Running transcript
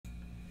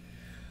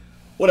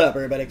What up,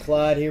 everybody?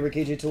 Clyde here with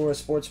KJ Tour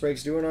Sports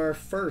Breaks, doing our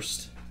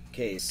first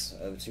case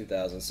of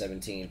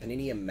 2017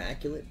 Panini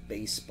Immaculate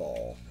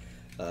Baseball.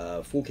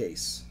 Full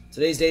case.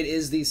 Today's date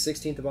is the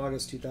 16th of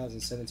August,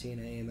 2017.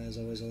 I am, as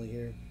always, only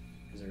here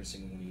because every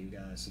single one of you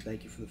guys. So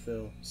thank you for the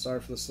fill. Sorry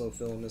for the slow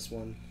fill in this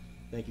one.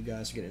 Thank you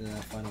guys for getting into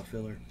that final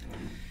filler.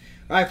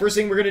 All right, first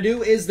thing we're going to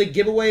do is the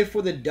giveaway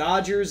for the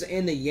Dodgers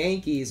and the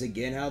Yankees.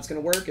 Again, how it's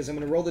going to work is I'm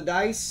going to roll the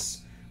dice.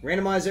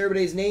 Randomize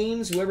everybody's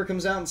names. Whoever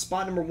comes out in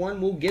spot number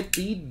 1 will get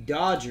the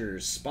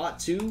Dodgers. Spot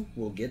 2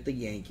 will get the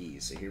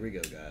Yankees. So here we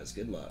go, guys.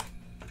 Good luck.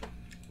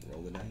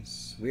 Roll the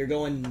dice. We are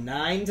going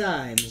 9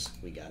 times.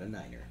 We got a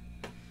 9er.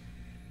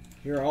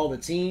 Here are all the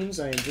teams.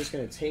 I am just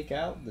going to take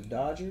out the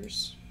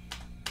Dodgers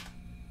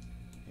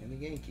and the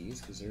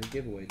Yankees because they're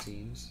giveaway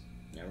teams.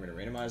 Now we're going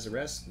to randomize the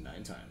rest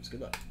 9 times.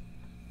 Good luck.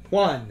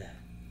 1,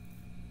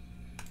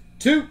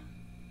 2,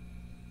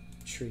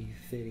 Tree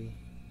Fitty.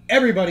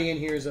 Everybody in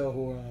here is a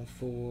whore on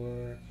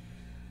 4.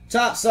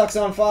 Top sucks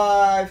on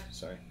 5.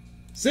 Sorry.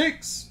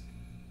 6,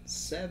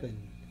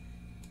 7,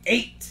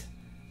 8.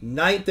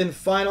 9th and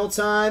final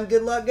time.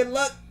 Good luck, good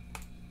luck.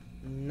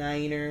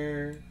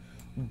 9er.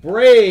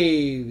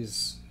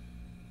 Braves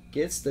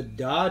gets the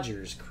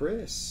Dodgers.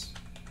 Chris.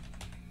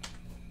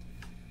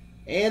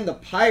 And the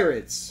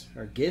Pirates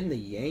are getting the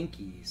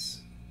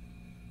Yankees.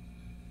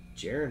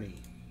 Jeremy.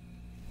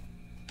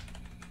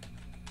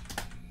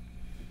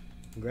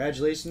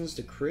 Congratulations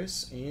to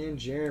Chris and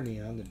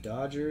Jeremy on the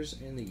Dodgers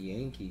and the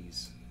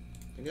Yankees.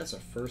 I think that's the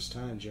first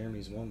time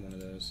Jeremy's won one of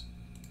those.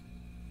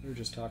 We were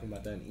just talking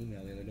about that in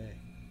email the other day.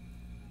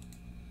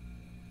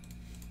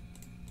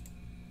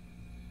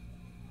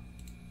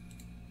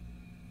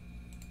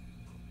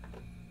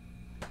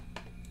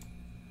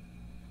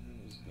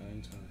 That was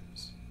 9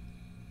 times.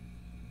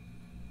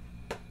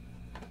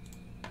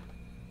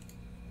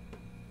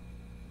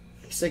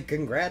 He said,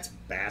 "Congrats,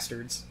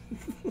 bastards."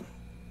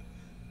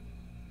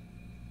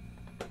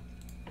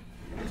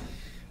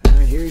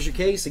 Here's your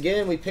case.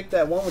 Again, we picked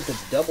that one with the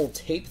double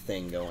tape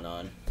thing going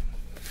on.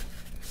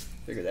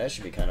 Figured that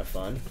should be kind of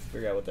fun.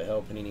 Figure out what the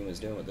hell Panini was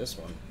doing with this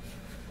one.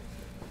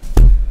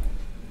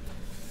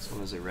 This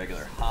one is a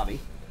regular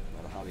hobby,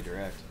 not a hobby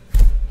direct.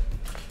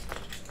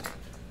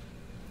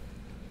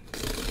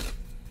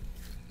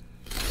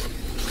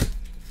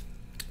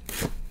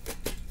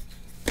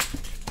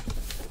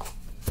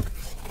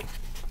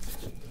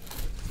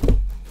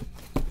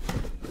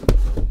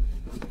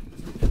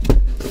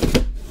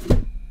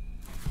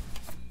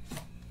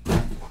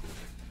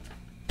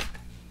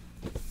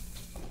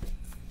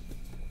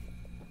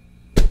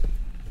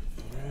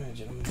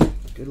 Gentlemen,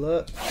 good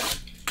luck.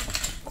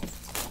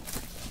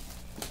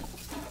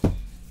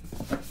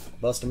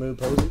 Bust a move,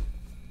 Posey.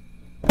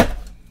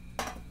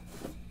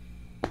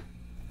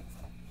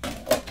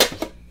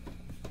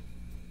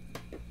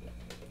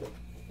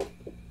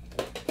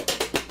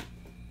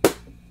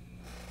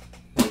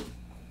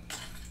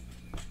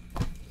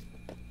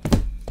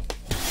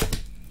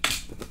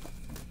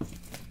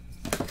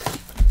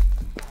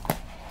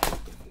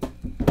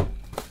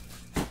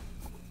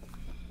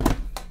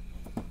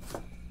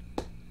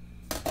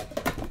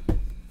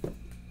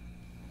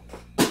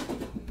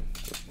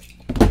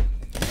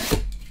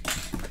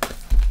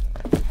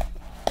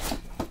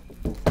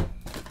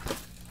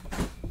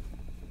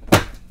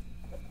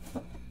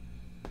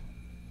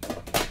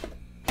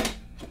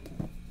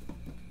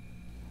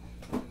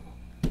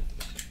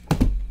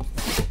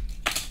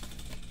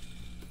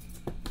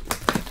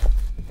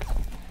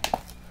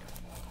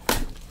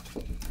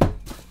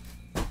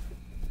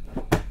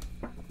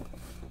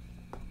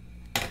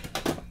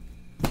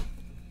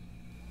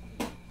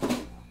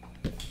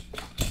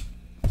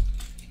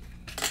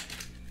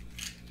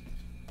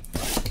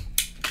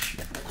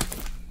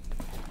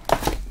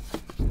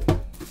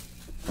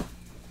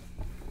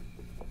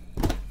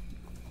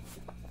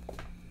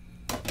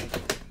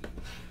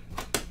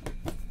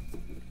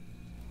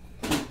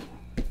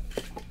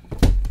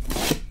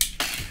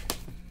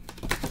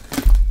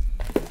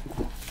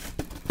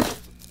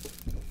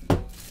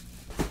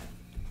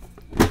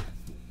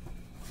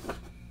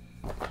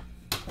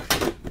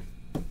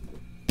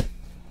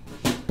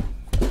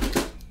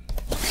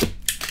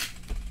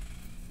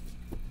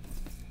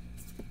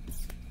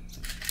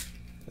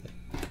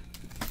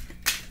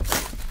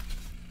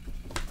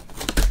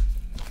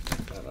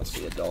 Must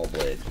be a dull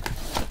blade.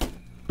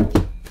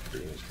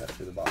 Pretty much cut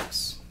through the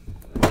box.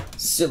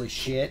 Silly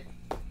shit.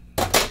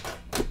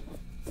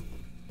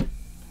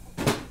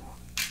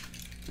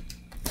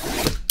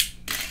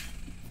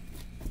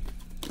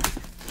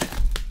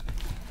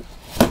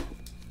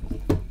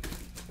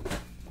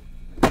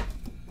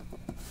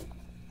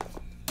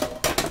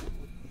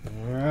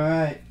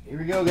 Alright, here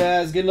we go,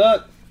 guys. Good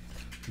luck.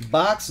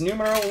 Box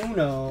numero 1.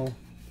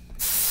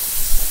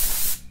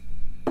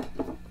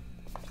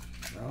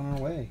 On our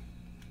way.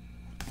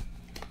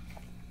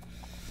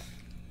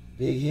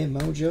 Big hit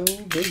mojo,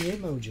 big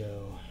hit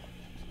mojo.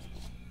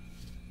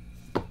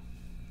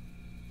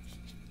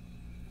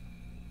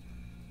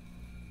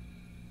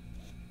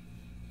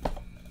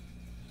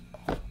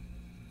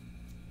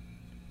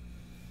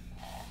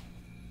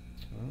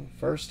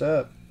 First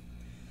up,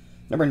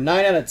 number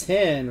 9 out of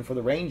 10 for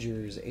the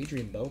Rangers,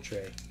 Adrian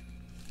Beltre.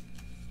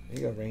 There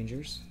you go,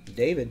 Rangers.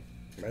 David,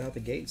 right out the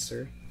gate,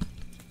 sir.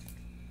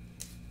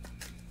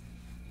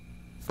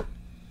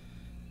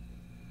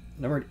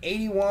 Numbered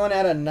 81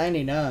 out of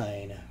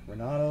 99,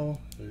 Renato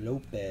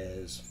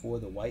Lopez for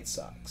the White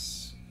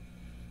Sox.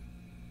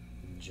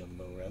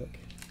 Jumbo relic.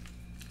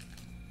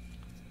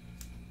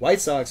 White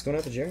Sox going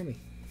out to Jeremy.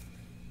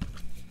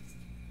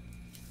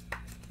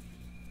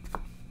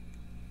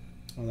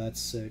 Oh, that's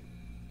sick.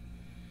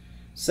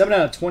 7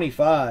 out of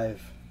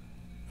 25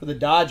 for the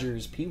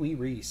Dodgers, Pee Wee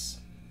Reese.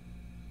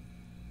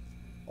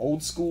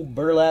 Old school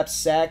burlap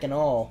sack and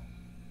all.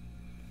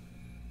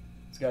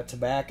 It's got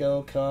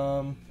tobacco,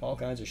 cum, all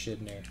kinds of shit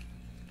in there.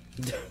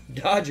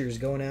 Dodgers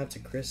going out to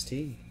Chris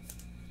T.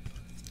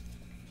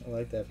 I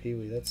like that Pee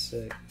Wee. That's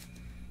sick.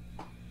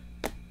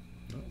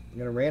 I'm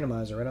going to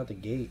randomize it right out the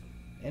gate.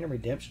 And a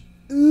redemption.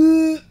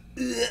 That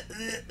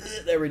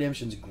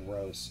redemption's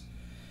gross.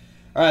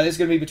 Alright, this is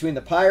going to be between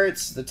the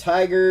Pirates, the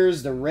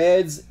Tigers, the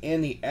Reds,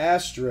 and the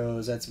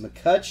Astros. That's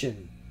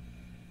McCutchen,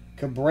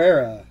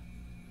 Cabrera,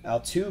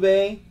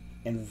 Altuve,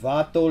 and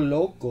Vato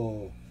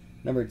Loco.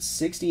 Numbered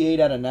 68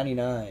 out of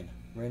 99.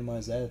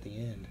 Randomize that at the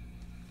end.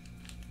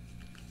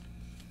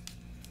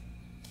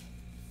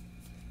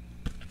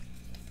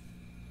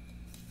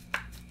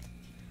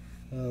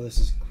 Oh, this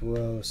is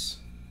gross.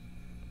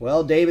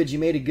 Well, David, you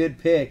made a good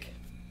pick.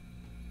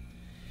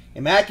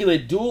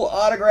 Immaculate Dual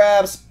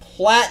Autographs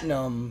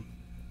Platinum.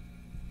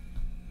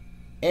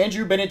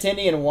 Andrew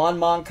Benintendi and Juan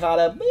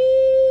Moncada.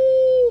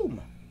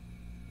 Boom!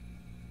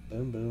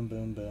 Boom, boom,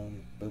 boom,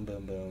 boom. Boom,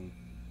 boom, boom.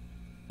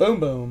 Boom,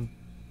 boom.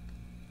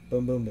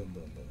 Boom, boom, boom,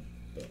 boom, boom.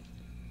 Boom.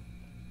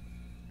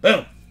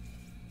 Boom!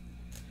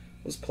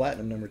 What's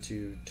Platinum number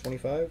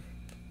 225?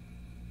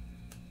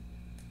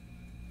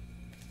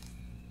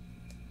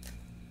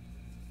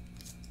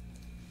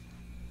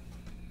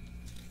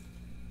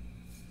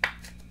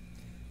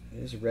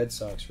 There's Red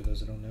Sox for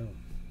those that don't know.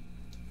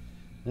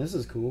 This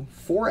is cool.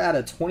 4 out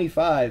of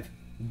 25.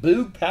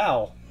 Boog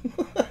Powell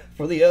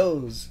for the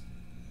O's.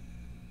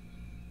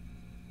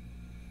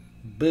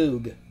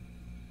 Boog.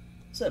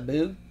 What's that,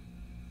 Boog?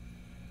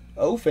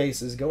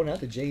 O-Face is going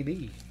out to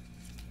JB.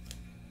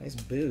 Nice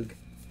Boog.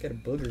 Got a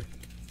booger.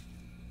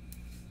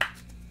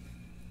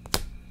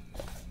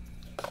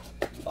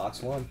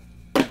 Box 1.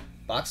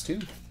 Box 2.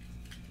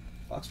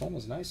 Box 1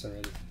 was nice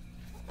already.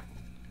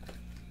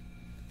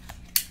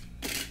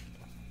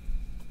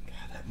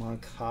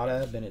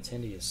 Moncada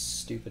Benintendi is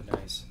stupid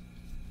nice.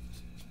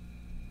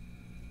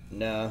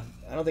 Nah,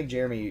 I don't think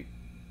Jeremy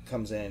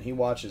comes in. He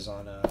watches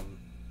on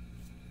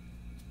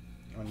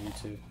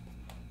YouTube.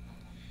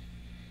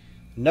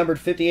 Numbered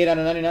 58 out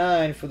of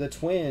 99 for the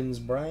Twins.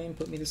 Brian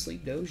put me to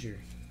sleep. Dozier.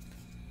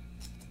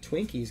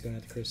 Twinkie's going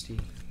out to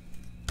Christie.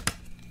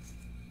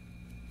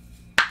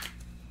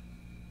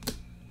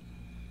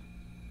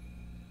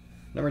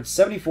 Numbered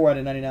 74 out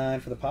of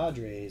 99 for the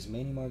Padres.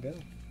 Manny Margot.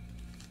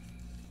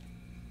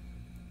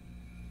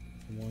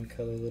 One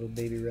color little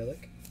baby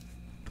relic.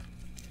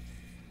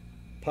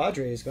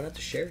 Padres going out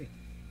to Sherry.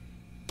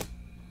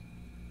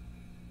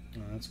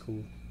 Oh, that's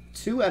cool.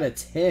 2 out of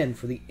 10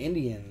 for the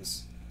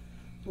Indians.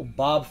 Little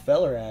Bob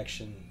Feller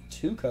action.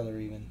 2 color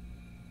even.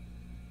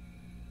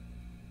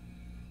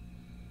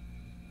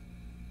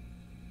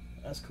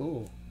 That's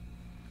cool.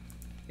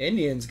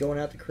 Indians going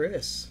out to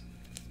Chris.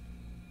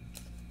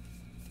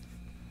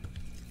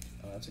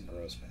 Oh, that's a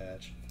gross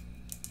patch.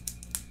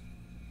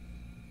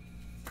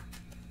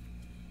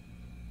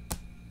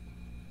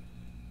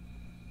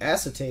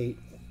 Acetate,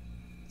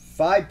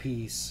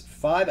 5-piece,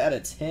 5 out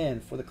of 10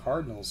 for the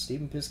Cardinals.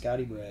 Stephen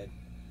Piscotty bread.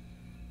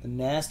 The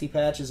nasty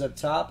patches up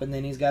top, and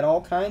then he's got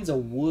all kinds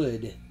of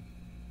wood.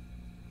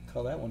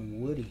 Call that one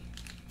Woody.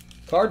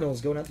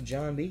 Cardinals going out to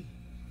John B.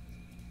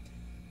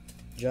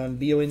 John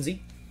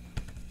B-O-N-Z.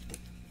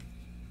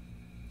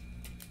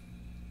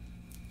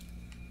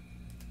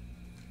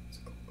 That's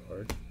a cool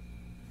card.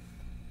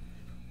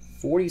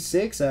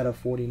 46 out of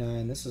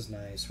 49. This is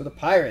nice. For the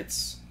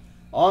Pirates.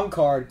 On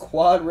card,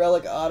 quad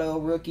relic auto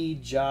rookie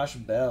Josh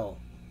Bell.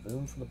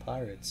 Boom for the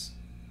Pirates.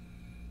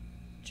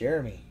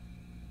 Jeremy.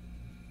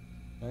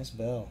 Nice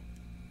Bell.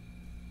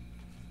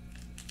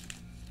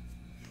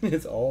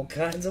 It's all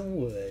kinds of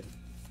wood.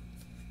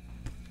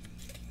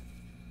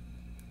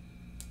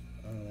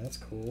 Oh, that's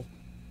cool.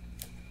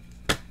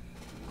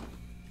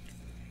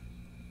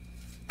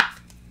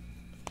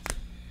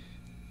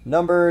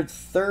 Numbered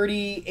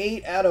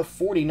 38 out of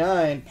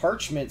 49,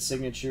 Parchment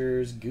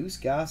Signatures, Goose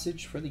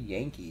Gossage for the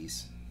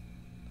Yankees.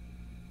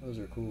 Those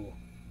are cool.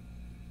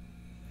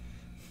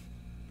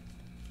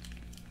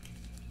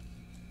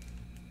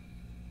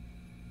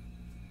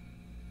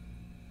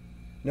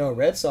 No,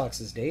 Red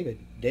Sox is David.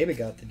 David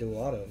got the dual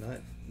auto,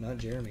 not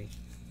Jeremy.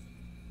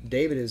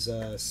 David is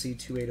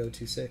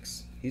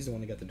C28026. He's the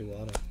one that got the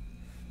dual auto.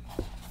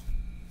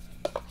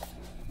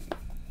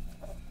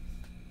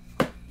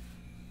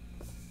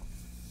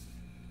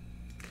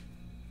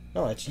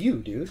 No, that's you,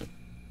 dude.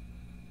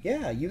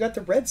 Yeah, you got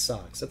the Red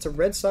Sox. That's a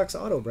Red Sox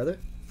auto, brother.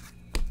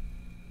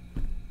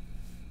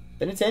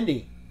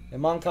 Benintendi and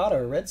Moncada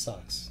are Red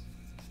Sox.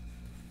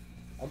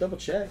 I'll double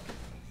check.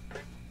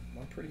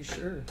 I'm pretty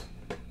sure.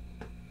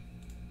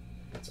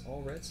 It's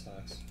all Red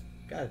Sox.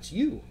 God, it's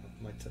you.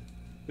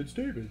 It's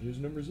David. His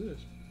number's this.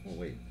 Oh,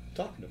 wait. I'm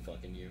talking to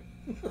fucking you.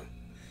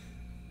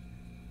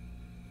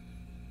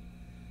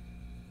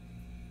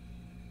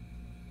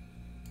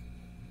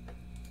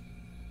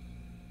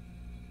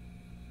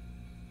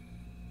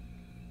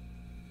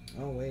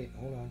 Oh, wait.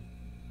 Hold on.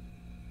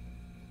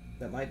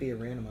 That might be a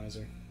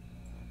randomizer.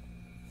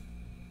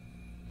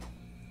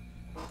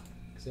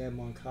 Because they have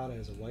Moncada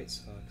as a White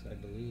Sox, I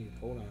believe.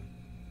 Hold on.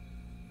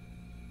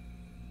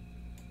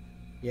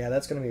 Yeah,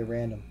 that's going to be a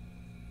random.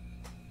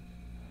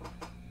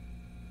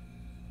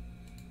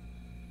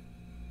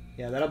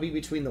 Yeah, that'll be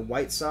between the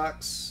White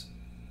Sox,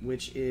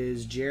 which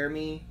is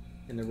Jeremy,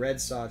 and the Red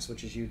Sox,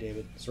 which is you,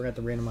 David. So we're going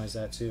to have to randomize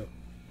that, too.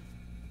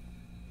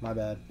 My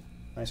bad.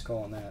 Nice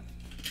call on that.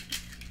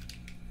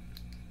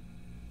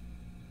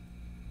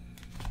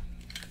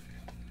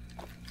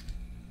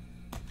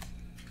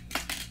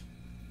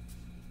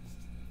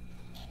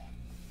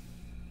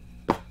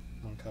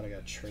 Moncada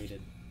got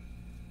traded.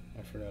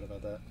 I forgot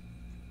about that.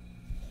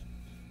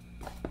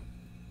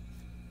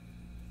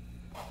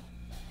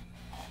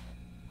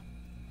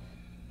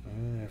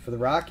 For the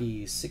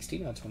Rockies,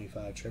 16 out of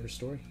 25, Trevor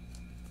Story.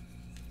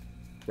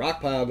 Rock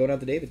pile going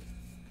out to David.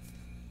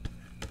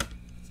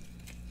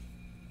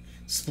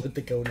 Split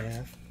the code in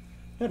half.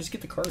 No, just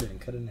get the card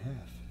and cut it in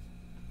half.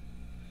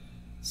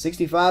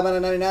 65 out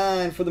of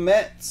 99 for the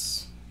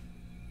Mets.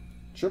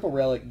 Triple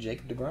relic,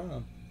 Jacob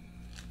deGrom.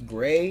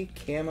 Gray,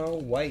 camo,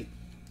 white.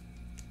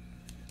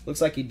 Looks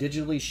like he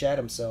digitally shat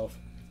himself.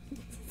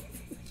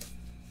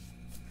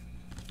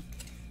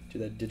 Do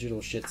that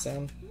digital shit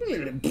sound.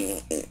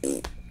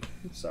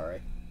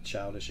 Sorry,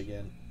 childish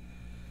again.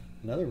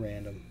 Another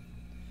random.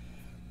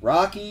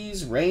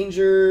 Rockies,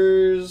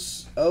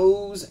 Rangers,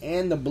 O's,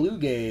 and the Blue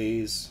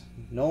Jays.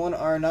 Nolan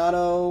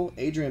Arenado,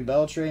 Adrian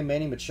Beltre,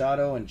 Manny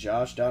Machado, and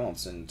Josh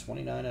Donaldson.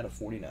 29 out of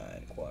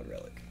 49, quad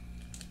relic.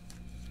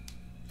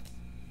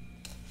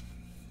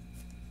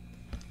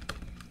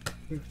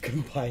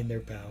 Combine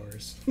their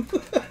powers.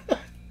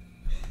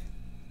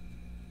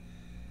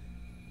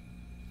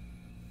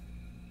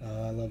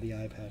 I love the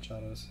eye patch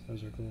autos.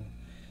 Those are cool.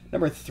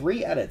 Number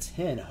 3 out of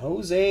 10,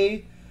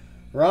 Jose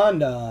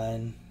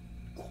Rondon.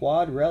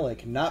 Quad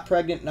relic. Not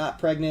pregnant, not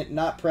pregnant,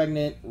 not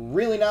pregnant.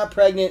 Really not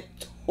pregnant.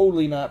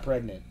 Totally not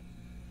pregnant.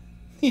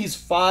 He's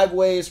 5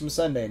 ways from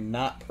Sunday.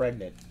 Not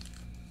pregnant.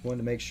 Wanted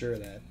to make sure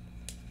of that.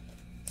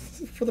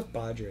 For the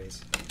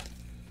Padres.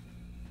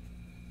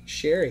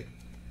 Sherry.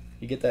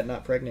 You get that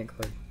not pregnant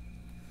card.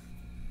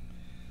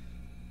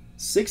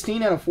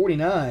 16 out of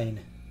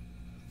 49.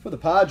 For the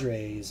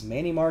Padres,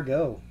 Manny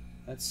Margot.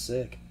 That's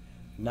sick.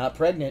 Not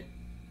pregnant.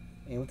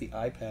 And with the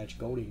eye patch,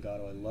 Goldie and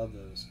Gatto. I love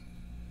those.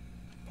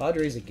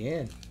 Padres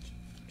again.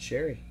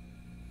 Sherry.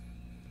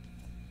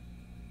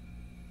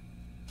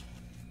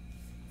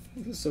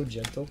 This is so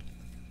gentle.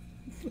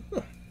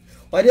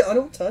 I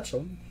don't touch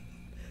them.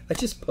 I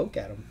just poke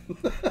at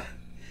them.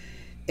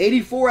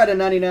 84 out of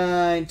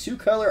 99.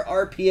 2-color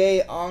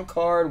RPA on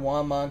card.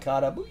 Juan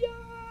Moncada. Booyah!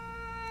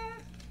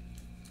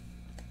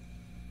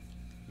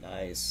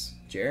 Nice.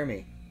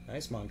 Jeremy.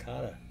 Nice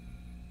Moncada.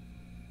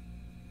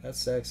 That's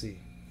sexy.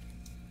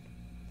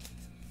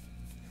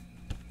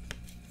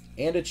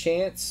 And a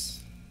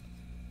chance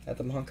at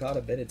the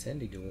Moncada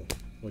Benintendi duel,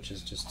 which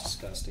is just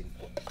disgusting.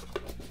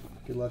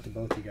 Good luck to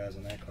both you guys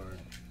on that card.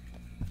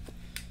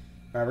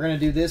 Alright, we're going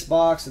to do this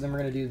box, and then we're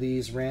going to do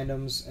these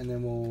randoms, and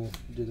then we'll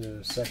do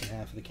the second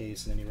half of the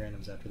case and any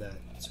randoms after that.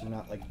 So we're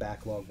not like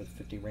backlogged with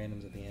 50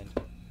 randoms at the end.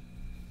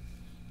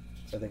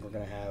 So I think we're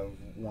going to have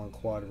one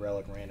quad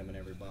relic random in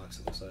every box,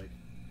 it looks like.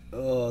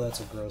 Oh, that's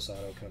a gross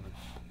auto coming.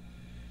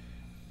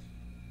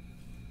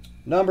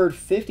 Numbered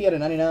 50 out of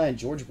 99,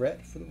 George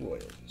Brett for the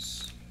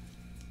Royals.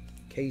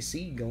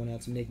 KC going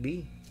out to Nick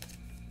B.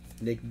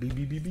 Nick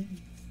B.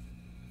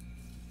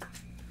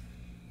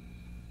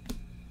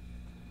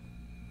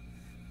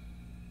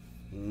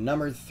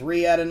 Number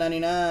 3 out of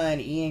 99,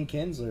 Ian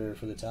Kinsler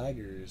for the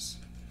Tigers.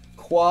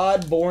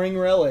 Quad boring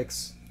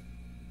relics.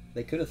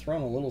 They could have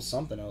thrown a little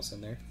something else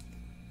in there.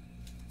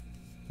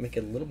 Make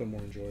it a little bit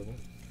more enjoyable.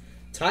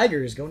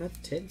 Tigers going up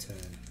to 10-10.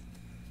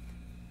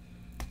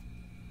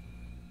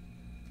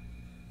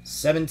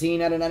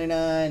 17 out of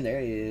 99. There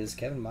he is.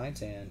 Kevin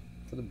Maitan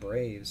for the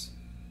Braves.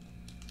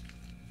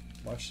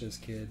 Watch this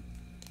kid.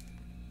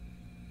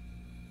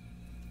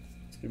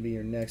 It's going to be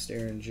your next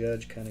Aaron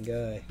Judge kind of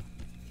guy.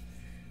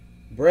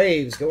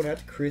 Braves going out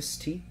to Chris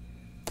T.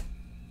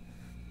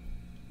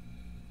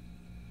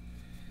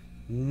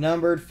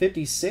 Numbered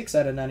 56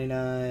 out of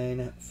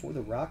 99 for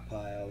the Rock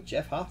Pile.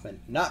 Jeff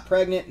Hoffman. Not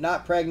pregnant,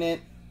 not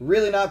pregnant,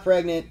 really not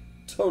pregnant,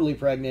 totally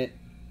pregnant,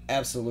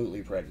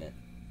 absolutely pregnant.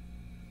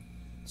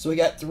 So we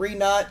got 3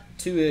 not,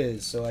 2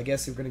 is. So I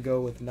guess we're going to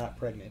go with not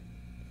pregnant.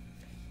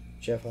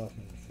 Jeff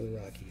Hoffman for the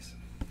Rockies.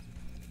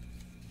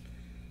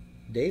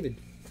 David.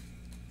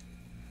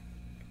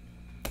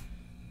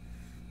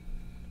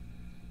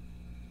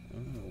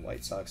 Oh,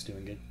 White Sox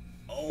doing good.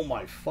 Oh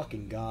my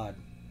fucking god.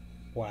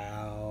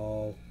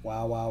 Wow.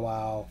 Wow, wow,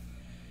 wow.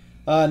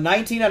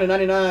 19 out of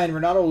 99,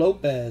 Renato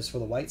Lopez for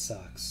the White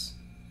Sox.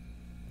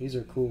 These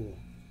are cool.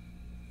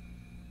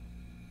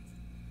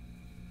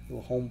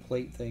 Little home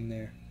plate thing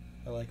there.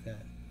 I like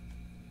that.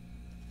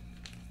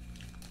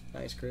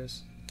 Nice,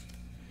 Chris.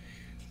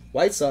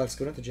 White Sox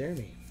going up to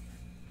Jeremy.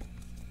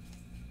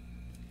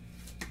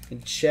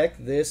 And check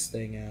this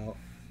thing out.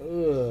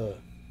 Ugh.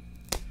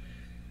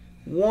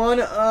 1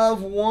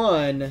 of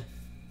 1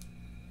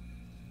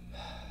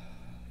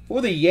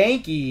 for the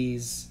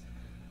Yankees.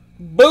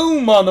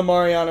 Boom on the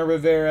Mariano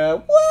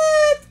Rivera.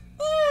 What?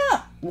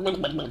 Ah!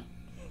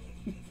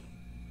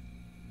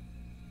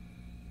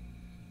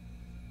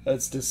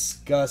 That's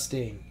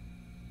disgusting.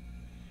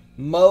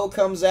 Mo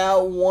comes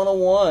out 1 of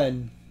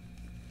 1.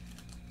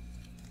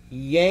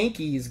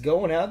 Yankees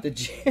going out to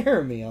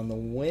Jeremy on the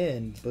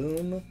win.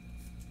 Boom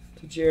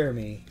to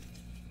Jeremy.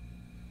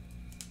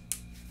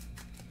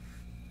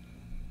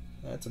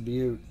 That's a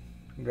beaut.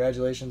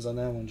 Congratulations on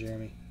that one,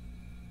 Jeremy.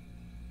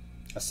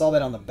 I saw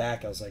that on the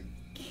back. I was like,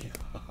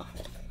 God.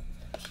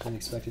 Didn't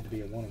expect it to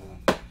be a 1 of 1.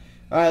 All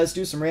right, let's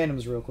do some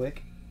randoms real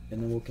quick,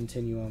 and then we'll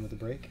continue on with the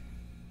break.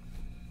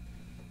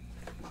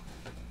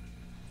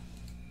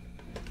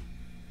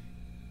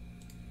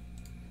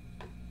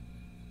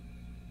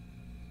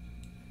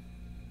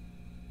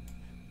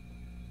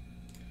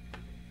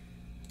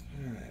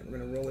 All right, we're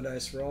going to roll the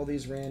dice for all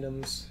these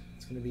randoms.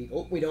 It's going to be...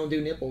 Oh, we don't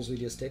do nipples. We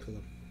just tickle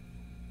them.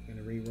 We're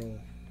going to re-roll.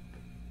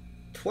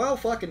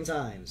 12 fucking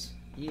times.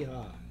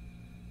 Yeehaw.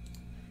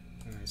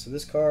 Alright, so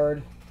this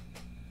card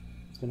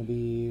is going to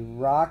be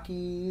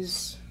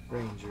Rockies,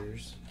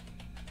 Rangers,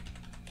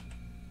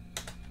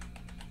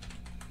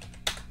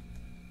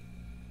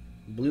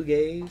 Blue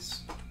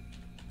Jays,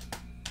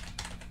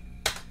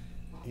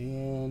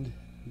 and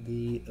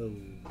the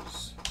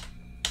O's.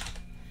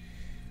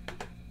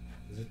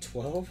 Is it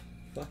 12?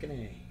 Fucking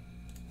A.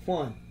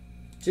 1,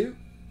 2,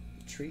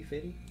 Tree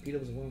Fitty,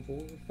 P-Dubs 1,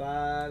 4,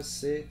 5,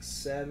 6,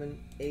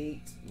 7,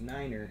 8,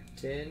 9er,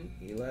 10,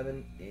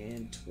 11,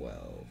 and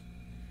 12.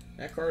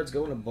 That card's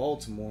going to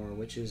Baltimore,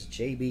 which is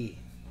JB.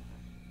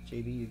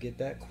 JB, you get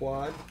that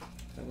quad.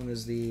 That one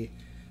is the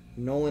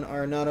Nolan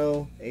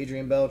Arenado,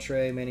 Adrian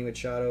Beltre, Manny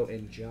Machado,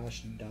 and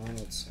Josh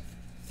Donaldson.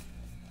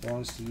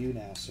 Belongs to you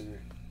now, sir.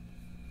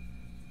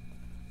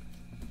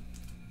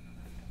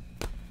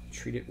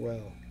 Treat it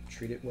well.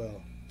 Treat it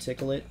well.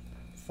 Tickle it.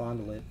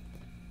 Fondle it.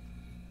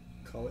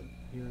 Call it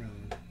your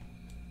own.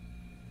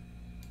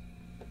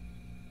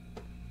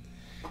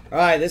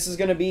 Alright, this is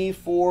going to be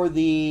for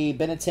the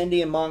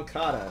Benintendi and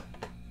Moncada.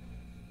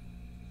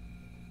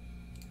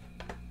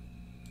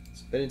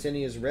 So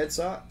Benintendi is Red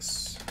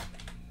Sox.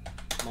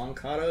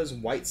 Moncada is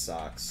White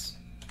Sox.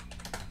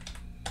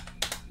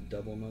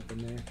 Double them up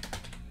in there.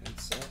 Red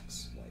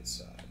Sox, White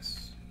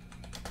Sox.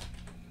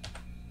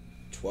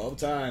 12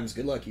 times.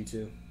 Good luck, you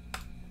two.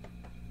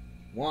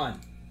 1,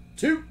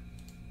 2,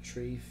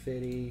 Tree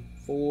Fitty,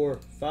 4,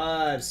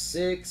 5,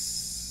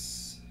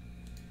 6,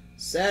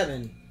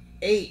 7,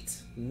 8,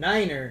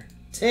 9er,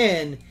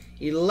 10,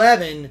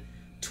 11,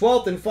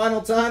 12th and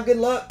final time. Good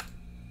luck.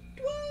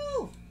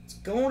 Woo! It's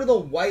going to the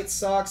White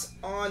Sox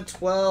on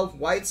 12.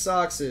 White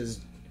Soxes.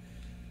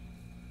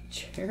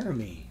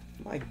 Jeremy.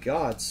 My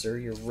God, sir,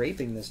 you're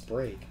raping this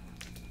break.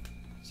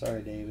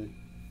 Sorry, David.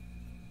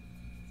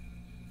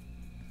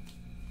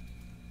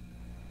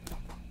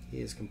 He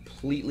is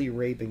completely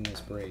raping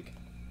this break.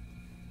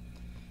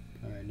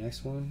 Alright,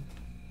 next one.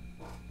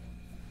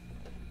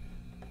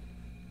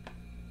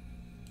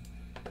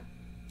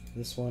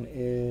 This one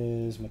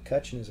is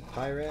McCutcheon is a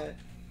Pirate.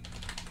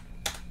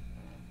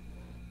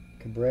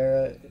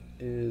 Cabrera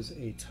is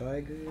a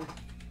Tiger.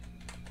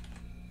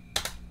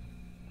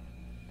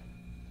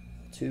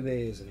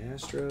 Altuve is an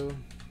Astro.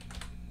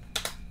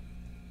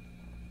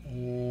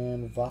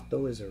 And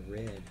Vato is a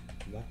Red.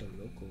 Vato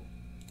Loco.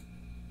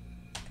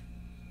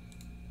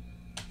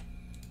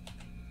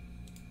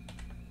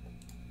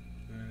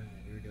 Alright,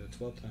 here we go.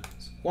 12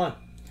 times. 1,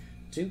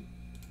 2,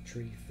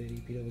 Tree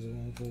Fitty, P was a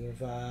 1,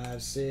 4,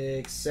 5,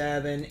 6,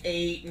 7,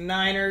 8,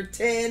 9er,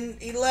 10,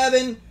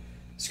 11.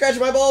 Scratch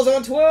my balls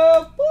on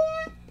 12.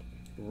 What?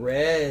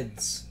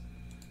 Reds.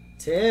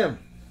 Tim.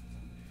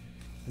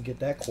 Get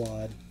that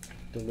quad.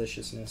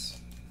 Deliciousness.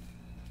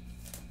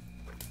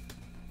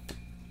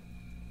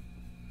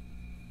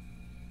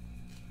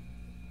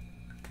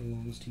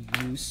 Belongs to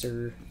you,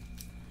 sir.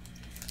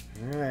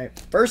 Alright.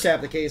 First half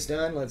of the case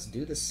done. Let's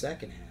do the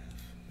second half.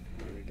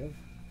 There we go.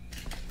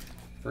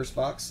 First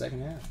box,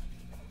 second half.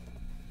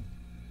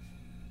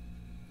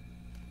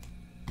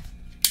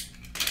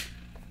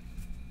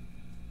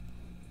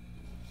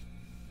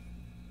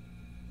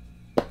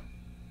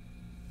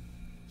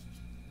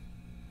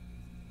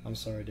 I'm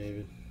sorry,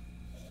 David.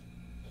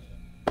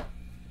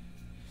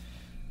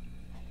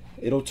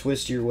 It'll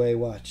twist your way,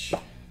 watch.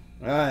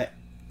 Alright.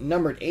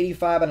 Numbered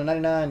 85 out of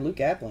 99, Luke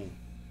Appling.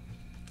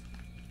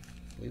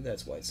 I believe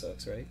that's White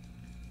Sox, right?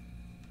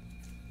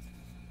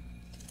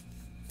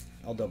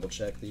 I'll double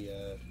check the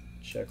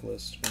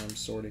checklist when I'm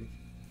sorting.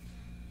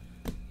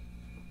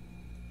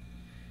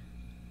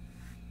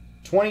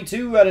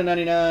 22 out of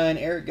 99,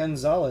 Eric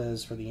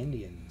Gonzalez for the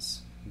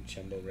Indians.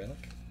 Jumbo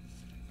relic.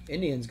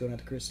 Indians going out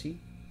to Chris T.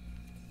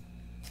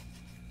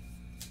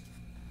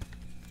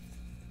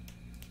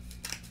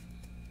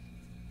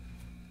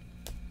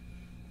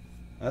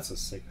 That's a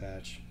sick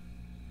patch.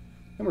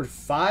 Number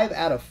 5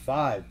 out of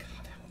 5. God,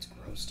 that one's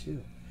gross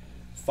too.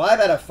 5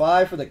 out of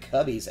 5 for the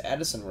Cubbies.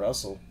 Addison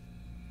Russell.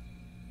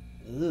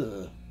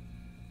 Ugh.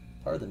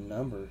 Part of the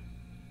number.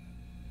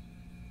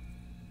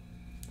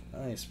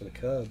 Nice for the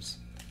Cubs.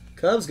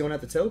 Cubs going out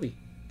to Toby.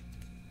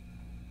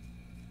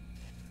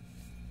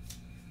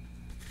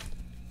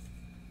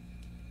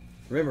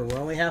 Remember, we're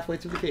only halfway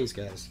through the case,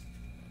 guys.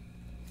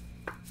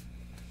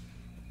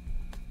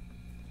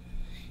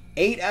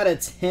 8 out of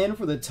 10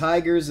 for the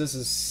Tigers. This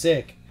is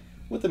sick.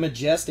 With the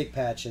Majestic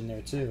patch in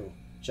there, too.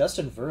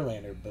 Justin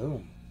Verlander.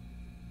 Boom.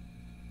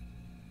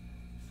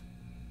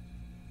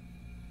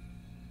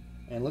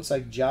 And it looks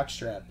like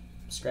Jockstrap.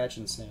 Scratch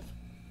and sniff.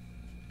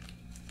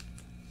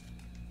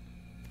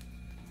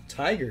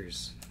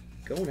 Tigers.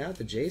 Going out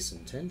to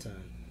Jason. 10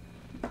 time.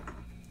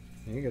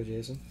 There you go,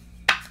 Jason.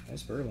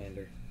 Nice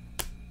Verlander.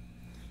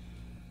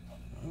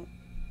 Oh,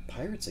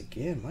 Pirates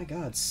again. My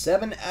God.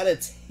 7 out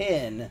of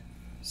 10.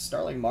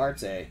 Starling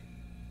Marte.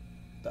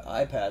 The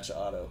eye patch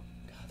auto.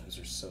 God, those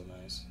are so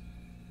nice.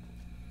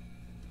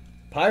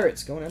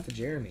 Pirates going out to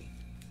Jeremy.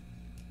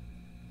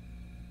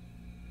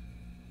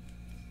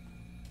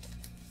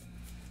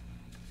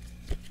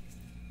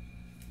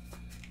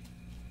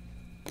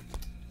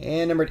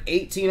 And numbered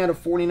 18 out of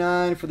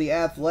 49 for the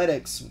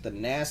Athletics with the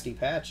nasty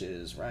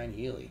patches. Ryan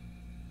Healy.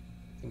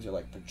 Things are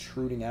like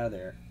protruding out of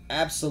there.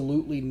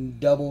 Absolutely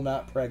double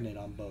not pregnant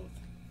on both.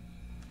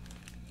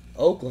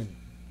 Oakland.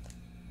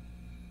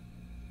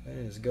 That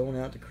is going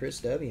out to Chris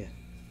W.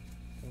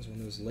 That was one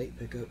of those late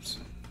pickups.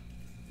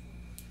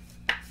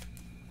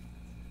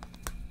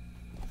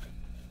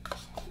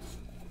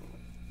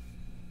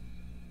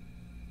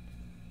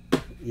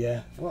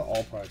 Yeah, well,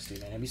 all products do,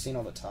 man. Have you seen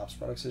all the Topps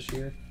products this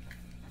year?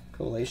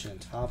 Collation and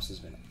Topps has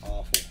been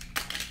awful.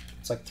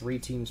 It's like 3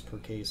 teams per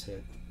case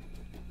hit.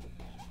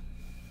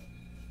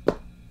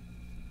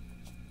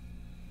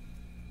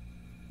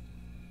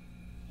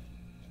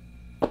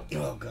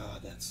 Oh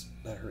God,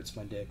 that hurts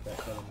my dick. That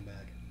cut on the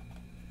back.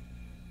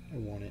 I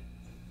want it.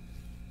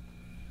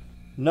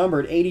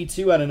 Numbered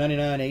 82 out of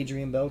 99,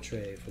 Adrian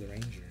Beltre for the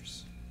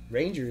Rangers.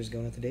 Rangers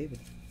going out to David.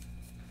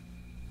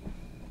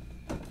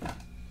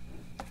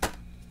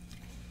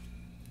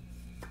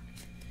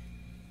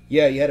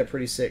 Yeah, you had a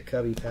pretty sick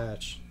Cubby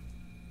patch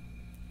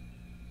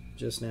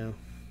just now.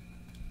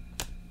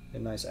 A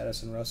nice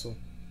Addison Russell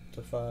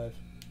to 5.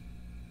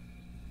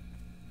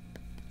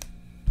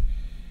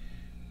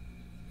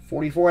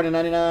 44 out of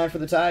 99 for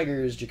the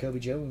Tigers. Jacoby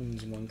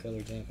Jones, 1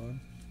 color tampon.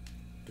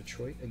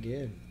 Detroit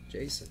again.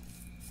 Jason.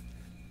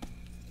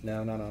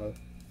 No, not auto.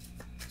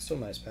 Still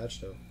nice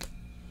patch though.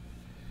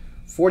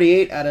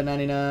 48 out of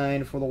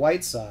 99 for the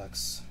White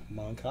Sox.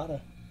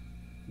 Moncada.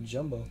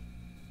 Jumbo.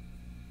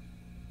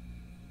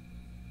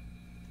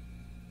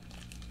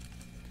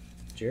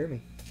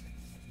 Jeremy.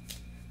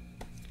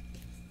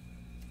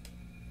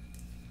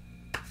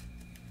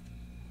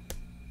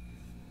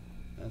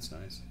 That's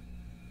nice.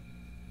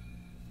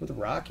 With the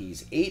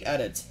Rockies, 8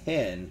 out of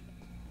 10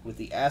 with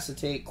the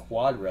acetate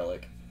quad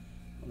relic.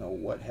 I don't know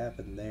what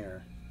happened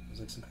there. There's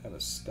like some kind of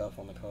a scuff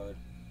on the card.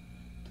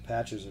 The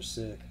patches are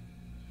sick.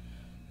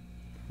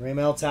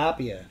 Raimel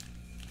Tapia.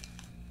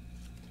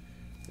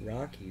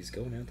 Rockies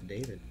going out to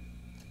David.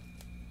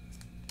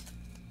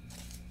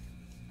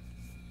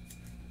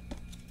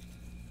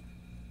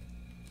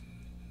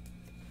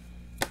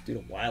 Dude, a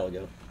while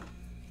ago.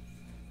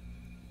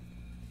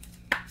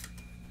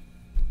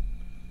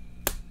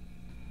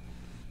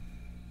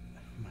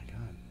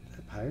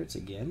 Pirates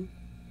again.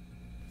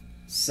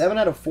 7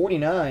 out of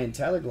 49.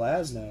 Tyler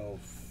Glasnow.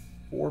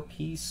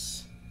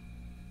 4-piece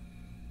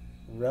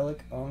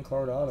relic on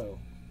card auto.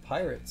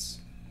 Pirates.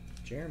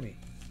 Jeremy.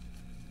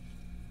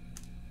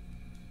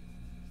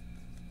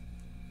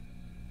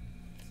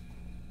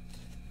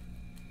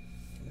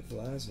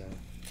 Glasnow.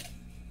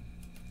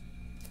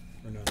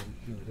 Or no,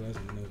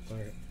 Glasnow, no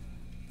Pirate.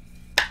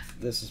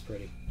 This is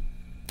pretty.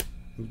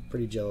 I'm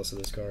pretty jealous of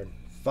this card.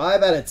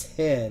 5 out of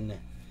 10.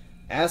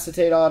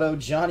 Acetate auto,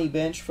 Johnny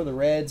Bench for the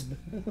Reds.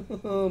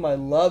 Boom, I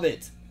love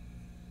it.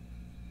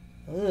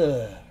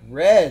 Ugh,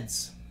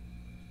 Reds.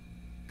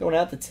 Going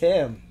out to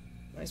Tim.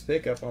 Nice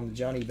pickup on the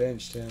Johnny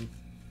Bench, Tim.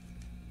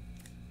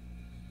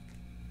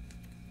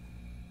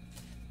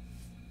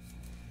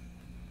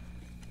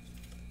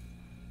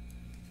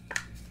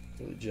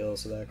 Really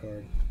jealous of that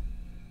card.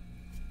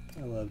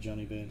 I love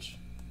Johnny Bench.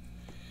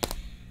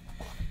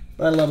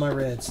 But I love my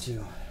Reds,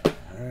 too.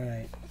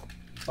 Alright.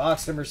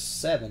 Box number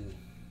 7.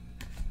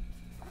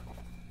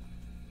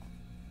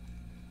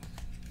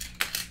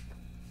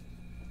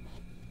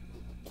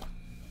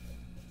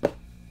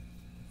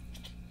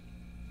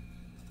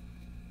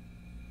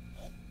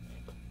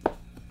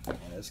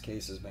 This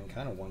case has been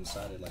kind of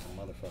one-sided like a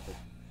motherfucker.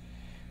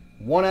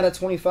 1 out of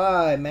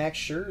 25, Max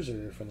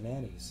Scherzer for the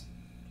Natties.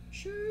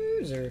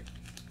 Scherzer.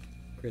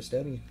 Chris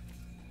W.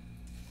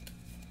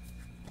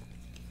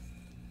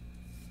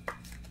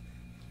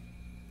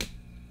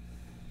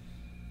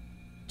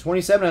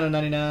 27 out of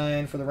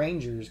 99 for the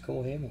Rangers,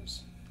 Cole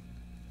Hamels.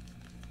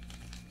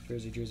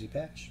 Jersey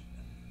patch.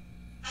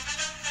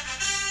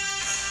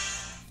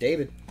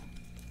 David.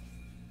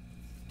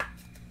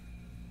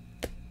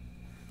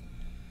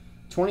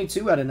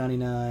 22 out of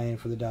 99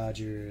 for the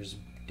Dodgers,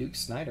 Duke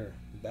Snider,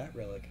 bat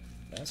relic.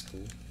 That's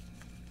cool.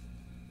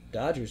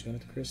 Dodgers going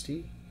to Chris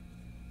T.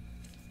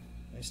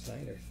 Nice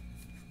Snider.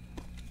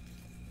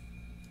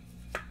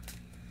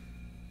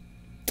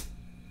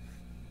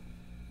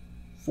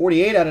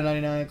 $48 out of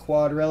 99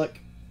 quad relic,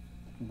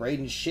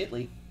 Braden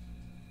Shitley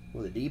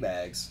with the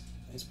D-bags.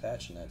 Nice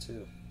patch in that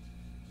too.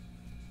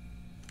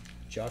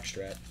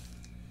 Jockstrat.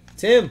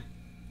 Tim.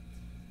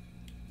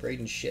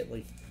 Braden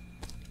Shitley.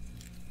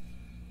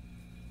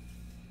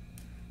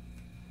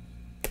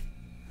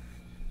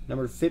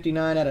 Number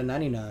 59 out of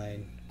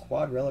 99.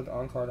 Quad relic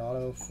on-card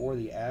auto for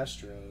the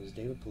Astros.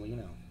 David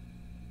Polino.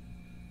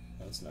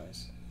 That's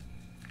nice.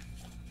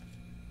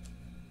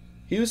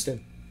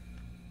 Houston.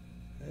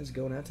 That is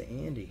going out to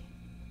Andy.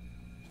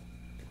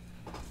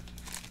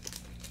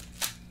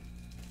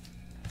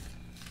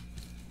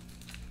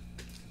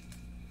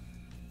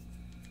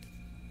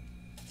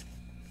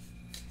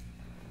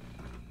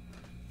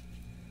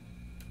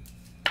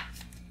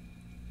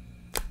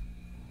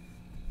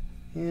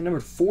 And number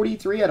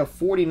 43 out of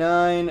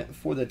 49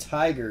 for the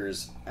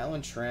Tigers,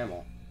 Alan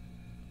Trammell.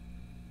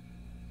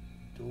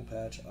 Dual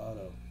patch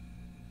auto.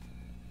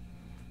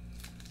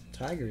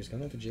 Tigers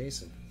going up to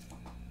Jason.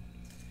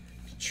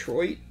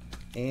 Detroit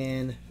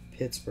and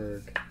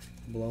Pittsburgh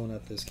blowing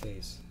up this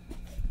case.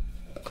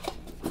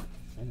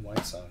 And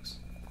White Sox.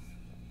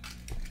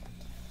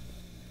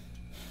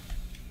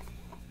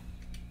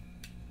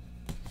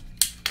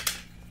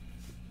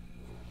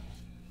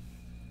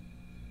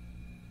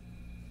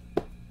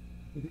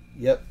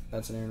 Yep,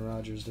 that's an Aaron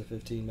Rodgers to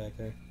 15 back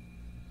there.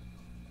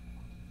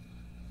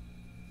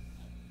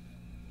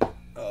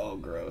 Oh,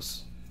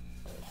 gross.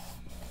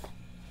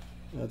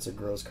 That's a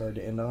gross card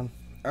to end on.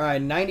 All right,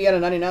 90 out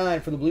of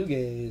 99 for the Blue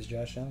Jays,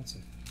 Josh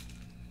Johnson.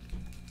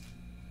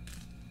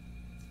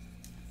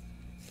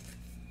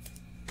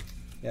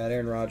 Yeah,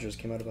 Aaron Rodgers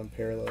came out of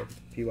unparalleled.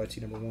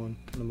 PYT number 1,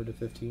 number to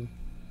 15.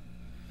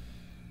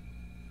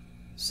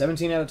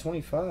 17 out of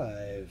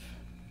 25,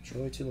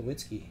 Troy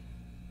Tulowitzki.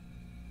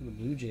 The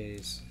Blue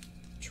Jays.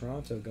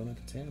 Toronto going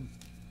up to 10.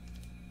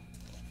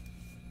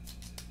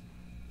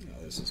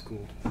 Oh, this is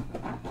cool.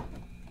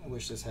 I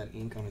wish this had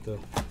ink on it, though.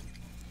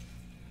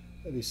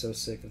 I'd be so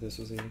sick if this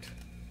was inked.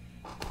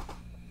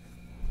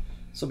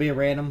 This will be a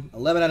random.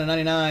 11 out of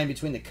 99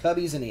 between the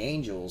Cubbies and the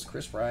Angels.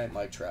 Chris Bryant,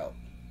 Mike Trout.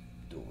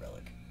 Dual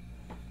relic.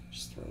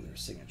 Just throw their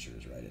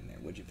signatures right in there,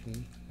 would you,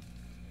 Panini?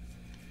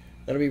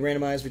 That'll be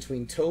randomized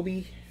between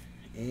Toby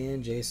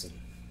and Jason.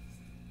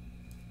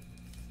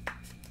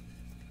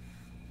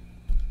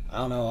 I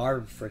don't know,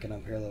 our freaking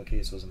unparalleled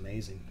case was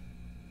amazing.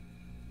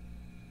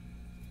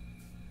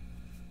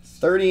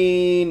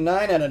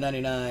 39 out of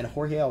 99,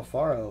 Jorge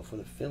Alfaro for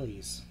the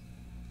Phillies.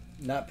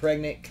 Not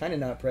pregnant, kind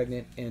of not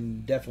pregnant,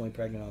 and definitely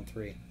pregnant on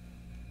 3.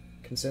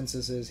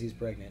 Consensus is he's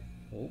pregnant.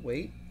 Oh,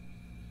 wait.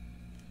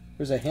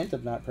 There's a hint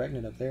of not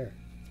pregnant up there.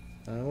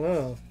 I don't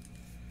know.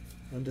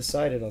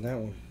 Undecided on that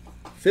one.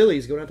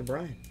 Phillies going out to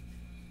Brian.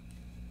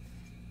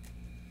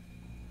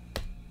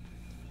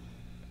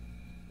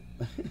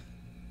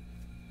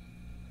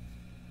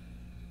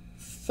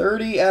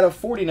 $30 out of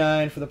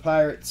 49 for the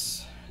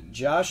Pirates.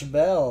 Josh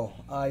Bell,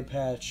 eye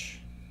patch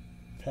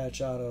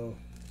auto.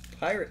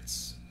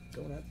 Pirates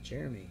going out to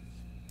Jeremy.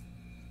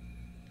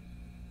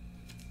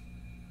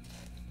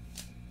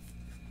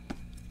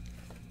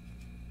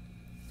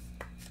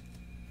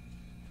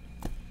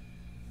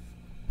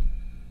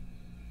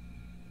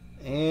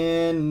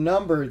 And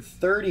numbered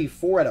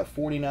 34 out of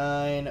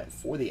 49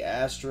 for the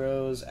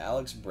Astros.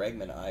 Alex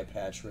Bregman, eye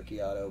patch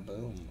rookie auto.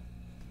 Boom.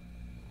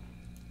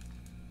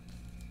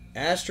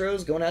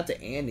 Astros going out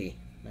to Andy.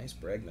 Nice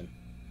Bregman.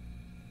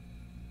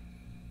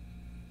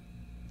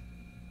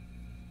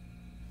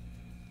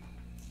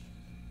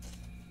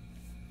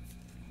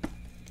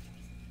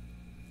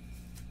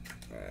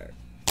 Alright.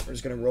 We're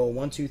just going to roll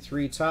 1, 2,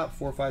 3 top,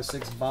 4, 5,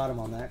 6 bottom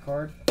on that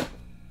card.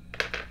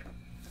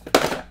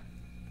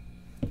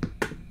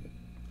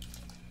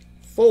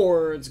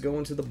 Fords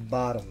going to the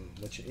bottom,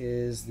 which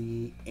is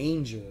the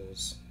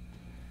Angels.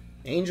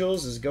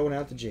 Angels is going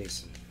out to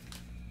Jason.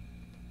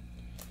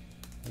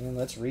 And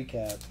let's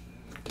recap.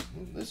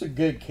 This is a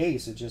good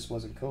case. It just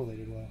wasn't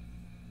collated well.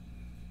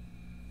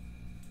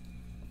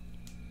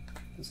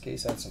 This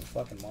case had some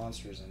fucking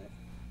monsters in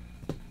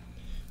it.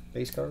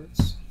 Base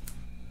cards.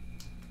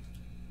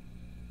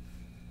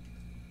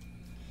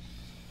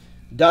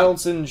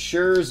 Donaldson,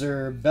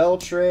 Scherzer,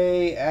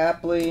 Beltre,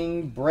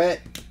 Appling,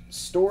 Brett,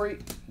 Story,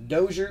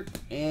 Dozier,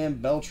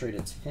 and Beltre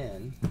to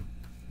 10.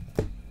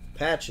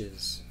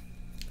 Patches.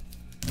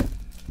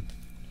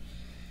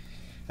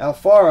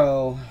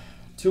 Alfaro,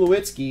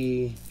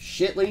 Tulowitzki,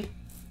 Shitley,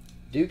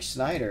 Duke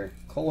Snider,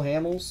 Cole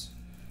Hamels,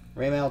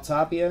 Raymel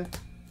Tapia,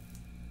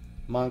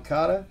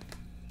 Moncada,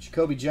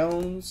 Jacoby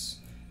Jones,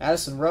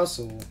 Addison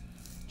Russell,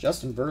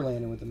 Justin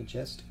Verlander with the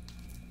Majestic.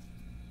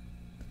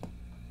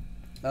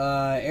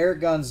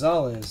 Eric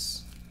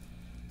Gonzalez.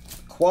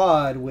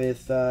 Quad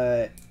with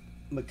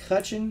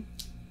McCutcheon,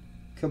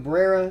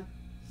 Cabrera,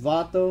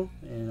 Vato,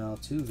 and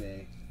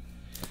Altuve.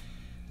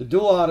 The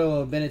dual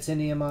auto of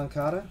Benintendi and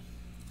Moncada.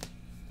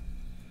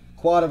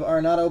 Quad of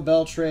Arenado,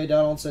 Beltre,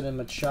 Donaldson, and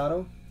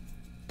Machado.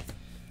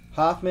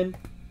 Hoffman,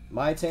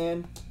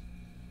 Maitan,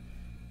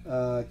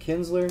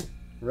 Kinsler,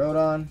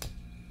 Rodon,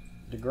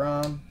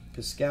 DeGrom,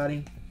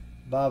 Piscotty,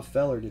 Bob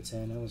Feller to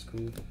 10. That was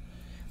cool.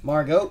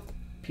 Margot,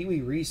 Pee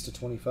Wee Reese to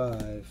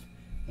 25.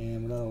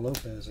 And Renato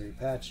Lopez are your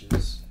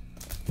patches.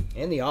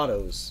 And the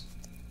autos.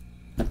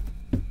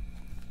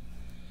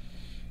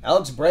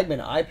 Alex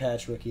Bregman, eye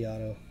patch rookie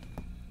auto.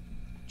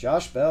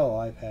 Josh Bell,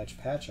 eye patch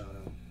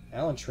auto.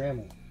 Alan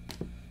Trammell.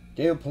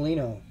 Dave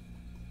Polino.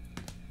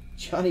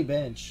 Johnny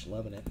Bench,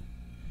 loving it.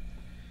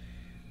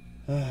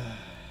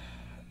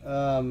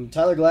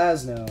 Tyler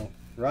Glasnow.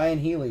 Ryan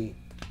Healy.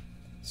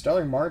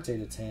 Starling Marte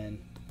to 10.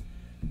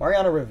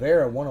 Mariano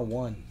Rivera,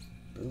 101.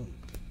 Boom.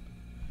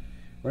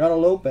 Renato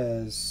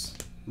Lopez.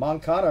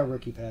 Moncada,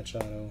 rookie patch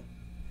auto.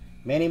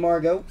 Manny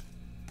Margot.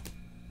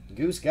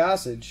 Goose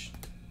Gossage.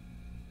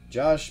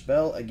 Josh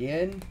Bell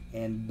again.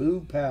 And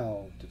Boog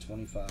Powell to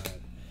 25.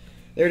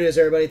 There it is,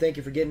 everybody. Thank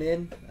you for getting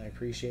in. I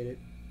appreciate it.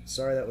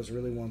 Sorry that was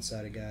really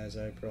one-sided, guys.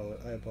 I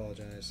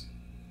apologize.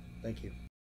 Thank you.